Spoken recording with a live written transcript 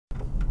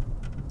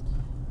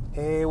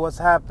Hey, what's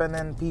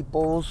happening,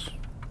 peoples?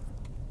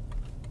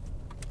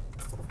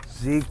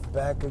 Zeke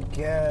back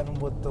again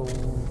with the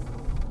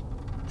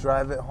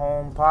Drive It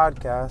Home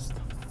podcast.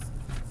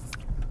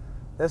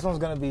 This one's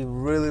going to be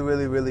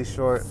really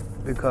short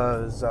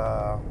because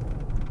I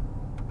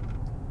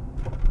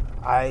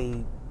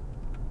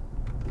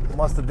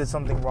must have did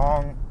something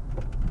wrong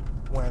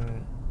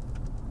when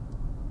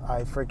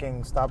I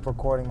freaking stopped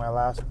recording my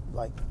last,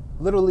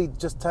 literally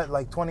just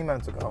 20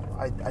 minutes ago.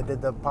 I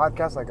did the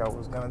podcast like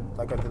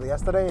I did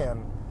yesterday,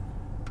 and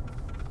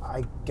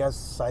I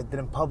guess I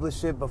didn't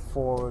publish it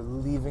before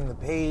leaving the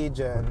page,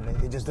 and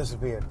it just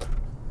disappeared.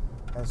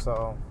 And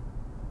so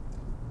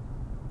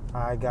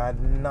I got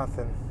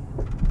nothing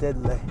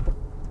diddly.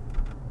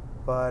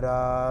 But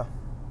I'll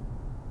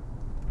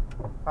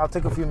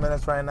take a few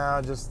minutes right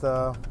now just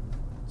to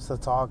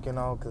talk,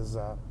 because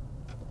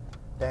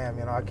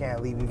damn, I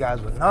can't leave you guys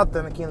with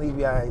nothing. I can't leave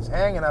you guys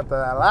hanging after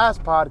that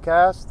last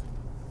podcast.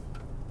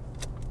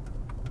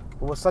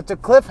 It was such a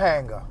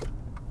cliffhanger.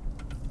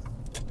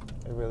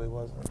 It really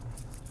wasn't.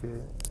 If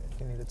you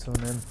need to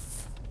tune in.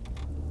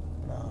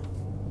 No,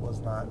 it was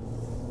not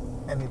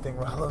anything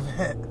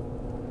relevant.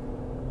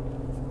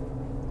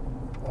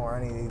 Or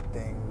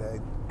anything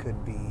that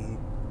could be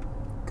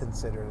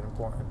considered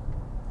important.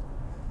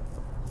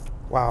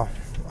 Wow,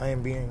 I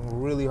am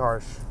being really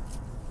harsh.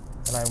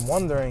 And I'm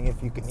wondering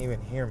if you can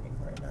even hear me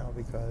right now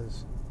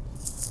because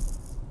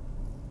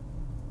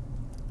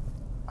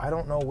I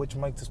don't know which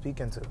mic to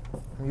speak into.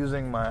 I'm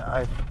using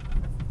my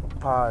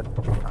iPod,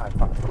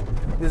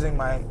 using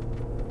my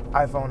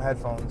iPhone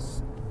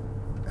headphones,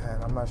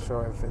 and I'm not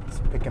sure if it's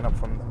picking up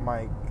from the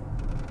mic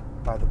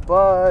by the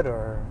bud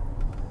or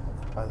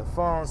by the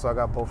phone, so I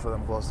got both of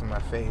them close to my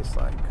face,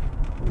 like,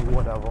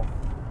 whatever.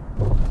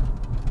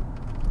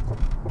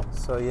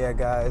 So yeah,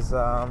 guys,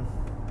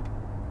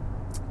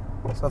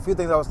 so a few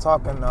things I was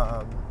talking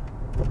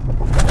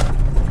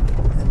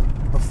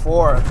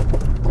before, in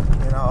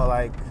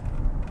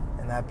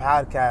that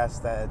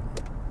podcast that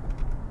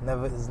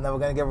is never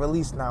going to get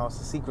released now. It's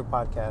a secret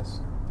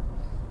podcast.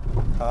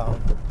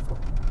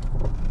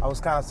 I was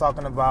kind of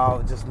talking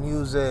about just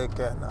music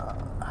and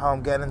how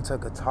I'm getting into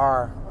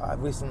guitar. I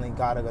recently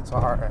got a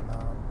guitar, and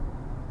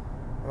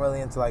I'm really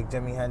into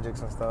Jimi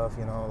Hendrix and stuff,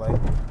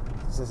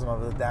 System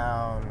of a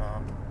Down.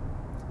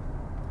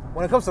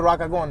 When it comes to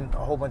rock, I go in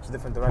a whole bunch of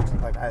different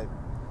directions. Like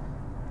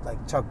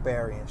Chuck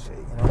Berry and shit,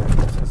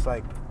 It's just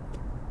I'm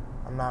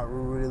not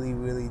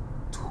really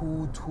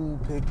too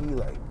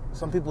picky.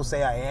 Some people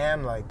say I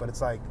am, but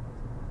it's I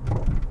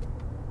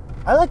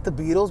like the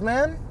Beatles,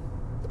 man.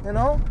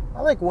 I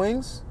like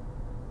Wings.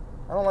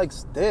 I don't like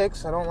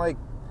Styx. I don't like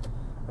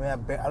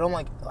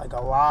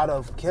a lot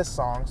of Kiss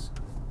songs.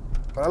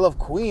 But I love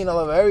Queen. I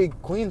love every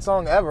Queen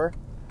song ever.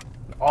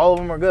 All of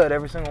them are good,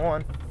 every single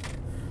one.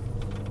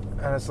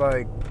 And it's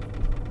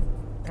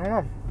I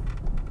don't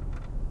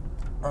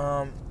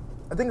know.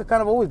 I think I've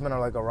kind of always been a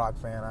rock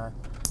fan.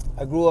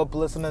 I grew up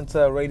listening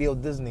to Radio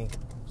Disney.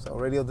 So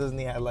Radio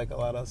Disney had a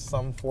lot of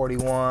Sum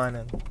 41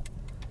 and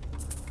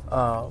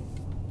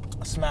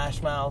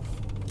Smash Mouth.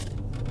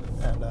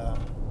 And,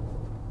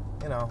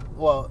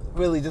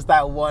 really just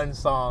that one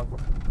song.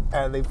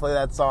 And they play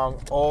that song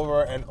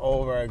over and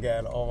over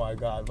again. Oh my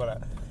God.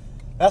 But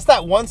that's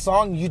that one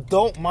song you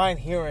don't mind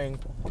hearing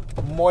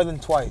more than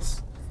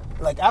twice.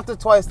 After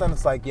twice, then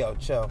it's yo,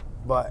 chill.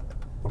 But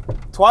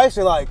twice,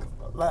 you're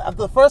after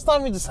the first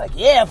time, you're just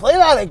yeah, play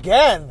that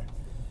again.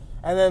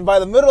 And then by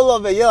the middle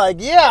of it, you're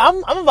yeah,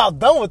 I'm about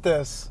done with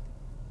this.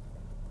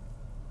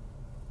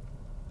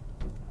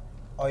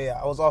 Oh yeah,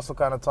 I was also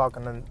kind of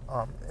talking in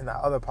that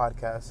other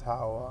podcast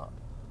how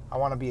I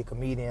want to be a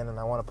comedian and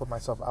I want to put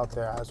myself out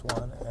there as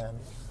one.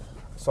 And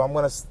so I'm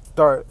going to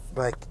start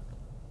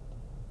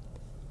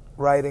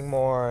writing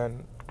more.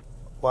 And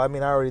I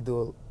already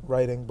do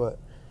writing, but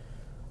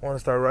I want to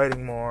start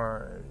writing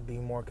more and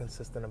being more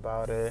consistent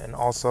about it. And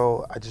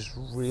also, I just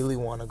really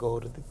want to go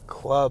to the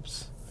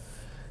clubs.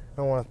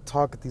 I want to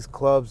talk at these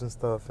clubs and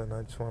stuff, and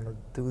I just want to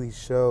do these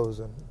shows.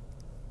 And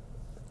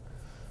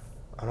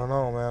I don't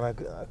know, man. I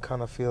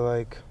kind of feel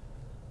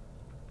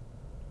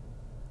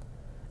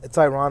it's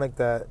ironic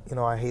that,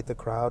 I hate the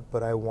crowd,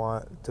 but I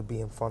want to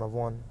be in front of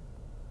one.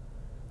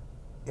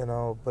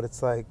 But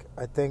it's I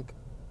think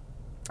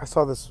I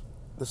saw this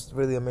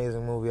really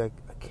amazing movie. I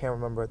can't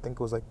remember. I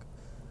think it was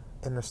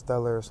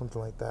Interstellar or something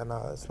like that.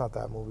 No, it's not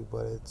that movie,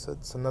 but it's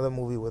another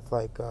movie with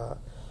the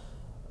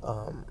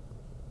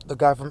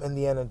guy from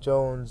Indiana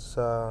Jones.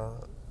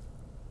 You're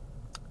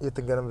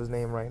thinking of his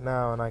name right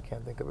now, and I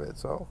can't think of it.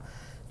 So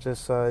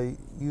just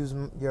use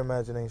your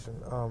imagination.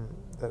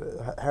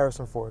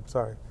 Harrison Ford,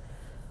 sorry.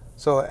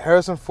 So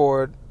Harrison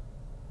Ford,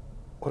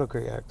 what a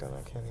great actor.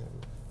 I can't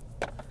even.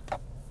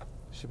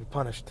 Should be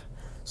punished.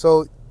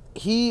 So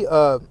he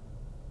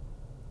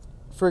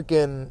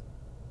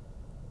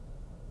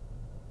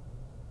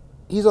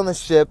he's on the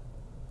ship,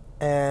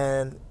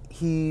 and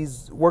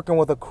he's working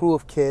with a crew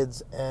of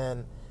kids,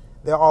 and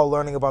they're all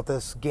learning about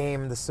this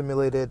game, the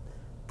simulated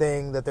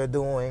thing that they're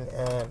doing,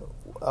 and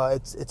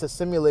it's a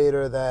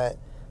simulator that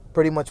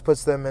pretty much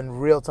puts them in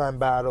real-time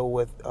battle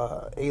with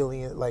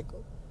like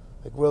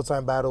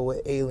real-time battle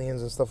with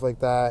aliens and stuff like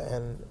that,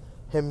 and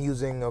him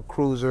using a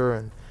cruiser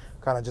and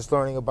kind of just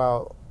learning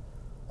about,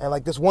 and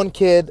like this one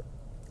kid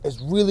is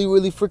really,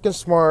 really freaking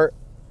smart,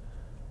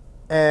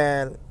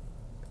 and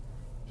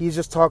he's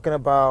just talking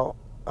about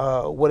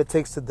what it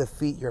takes to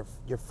defeat your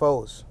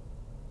foes,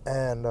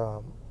 and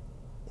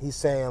he's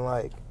saying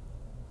like,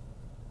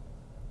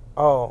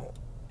 oh,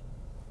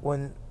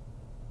 when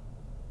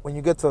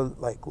you get to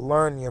like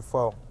learn your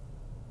foe,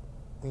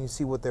 when you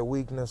see what their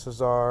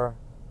weaknesses are,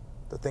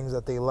 the things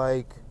that they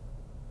like,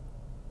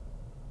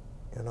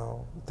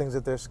 the things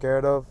that they're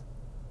scared of,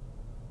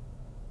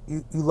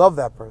 you love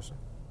that person.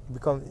 You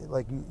become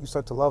like you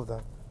start to love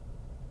them.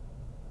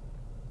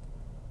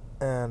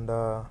 And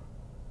I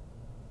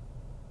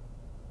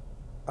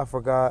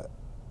forgot,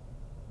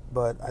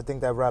 but I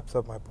think that wraps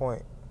up my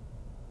point.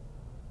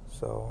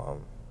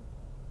 So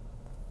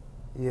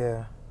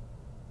yeah.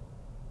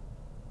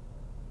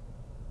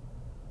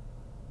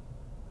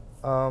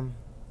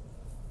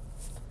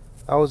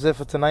 That was it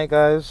for tonight,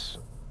 guys.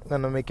 I'm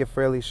gonna make it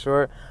fairly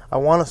short. I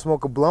want to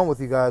smoke a blunt with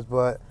you guys,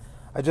 but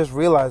I just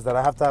realized that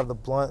I have to have the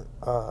blunt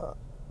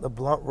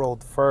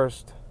rolled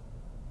first,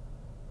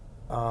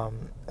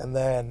 and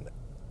then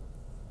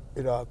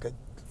I could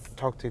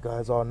talk to you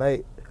guys all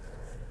night.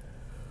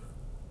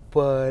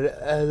 But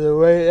as of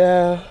right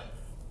now,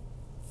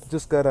 I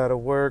just got out of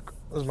work.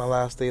 This is my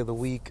last day of the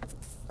week.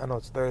 I know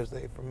it's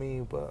Thursday for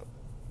me, but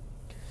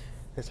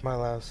it's my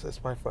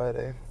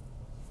Friday.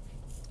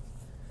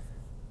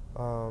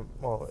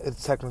 Well, it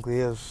technically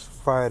is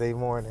Friday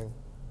morning.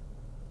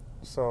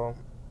 So,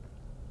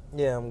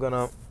 yeah, I'm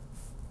gonna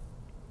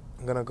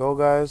go,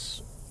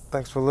 guys.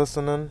 Thanks for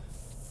listening.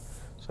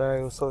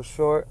 Sorry it was so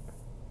short.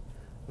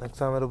 Next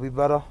time it'll be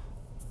better.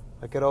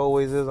 Like it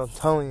always is. I'm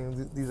telling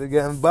you, these are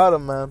getting better,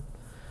 man.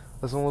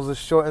 This one was a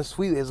short and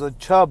sweet. It's a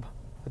chode.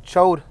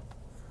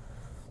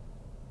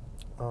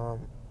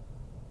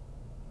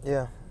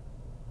 Yeah.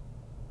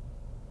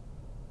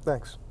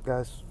 Thanks,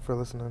 guys, for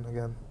listening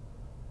again.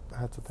 I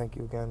had to thank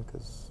you again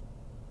because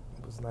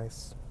it was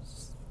nice.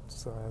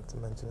 So I have to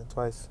mention it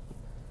twice.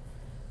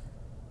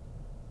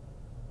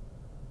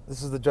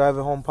 This is the Drive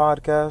It Home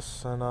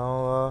podcast, and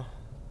I'll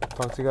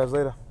talk to you guys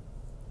later.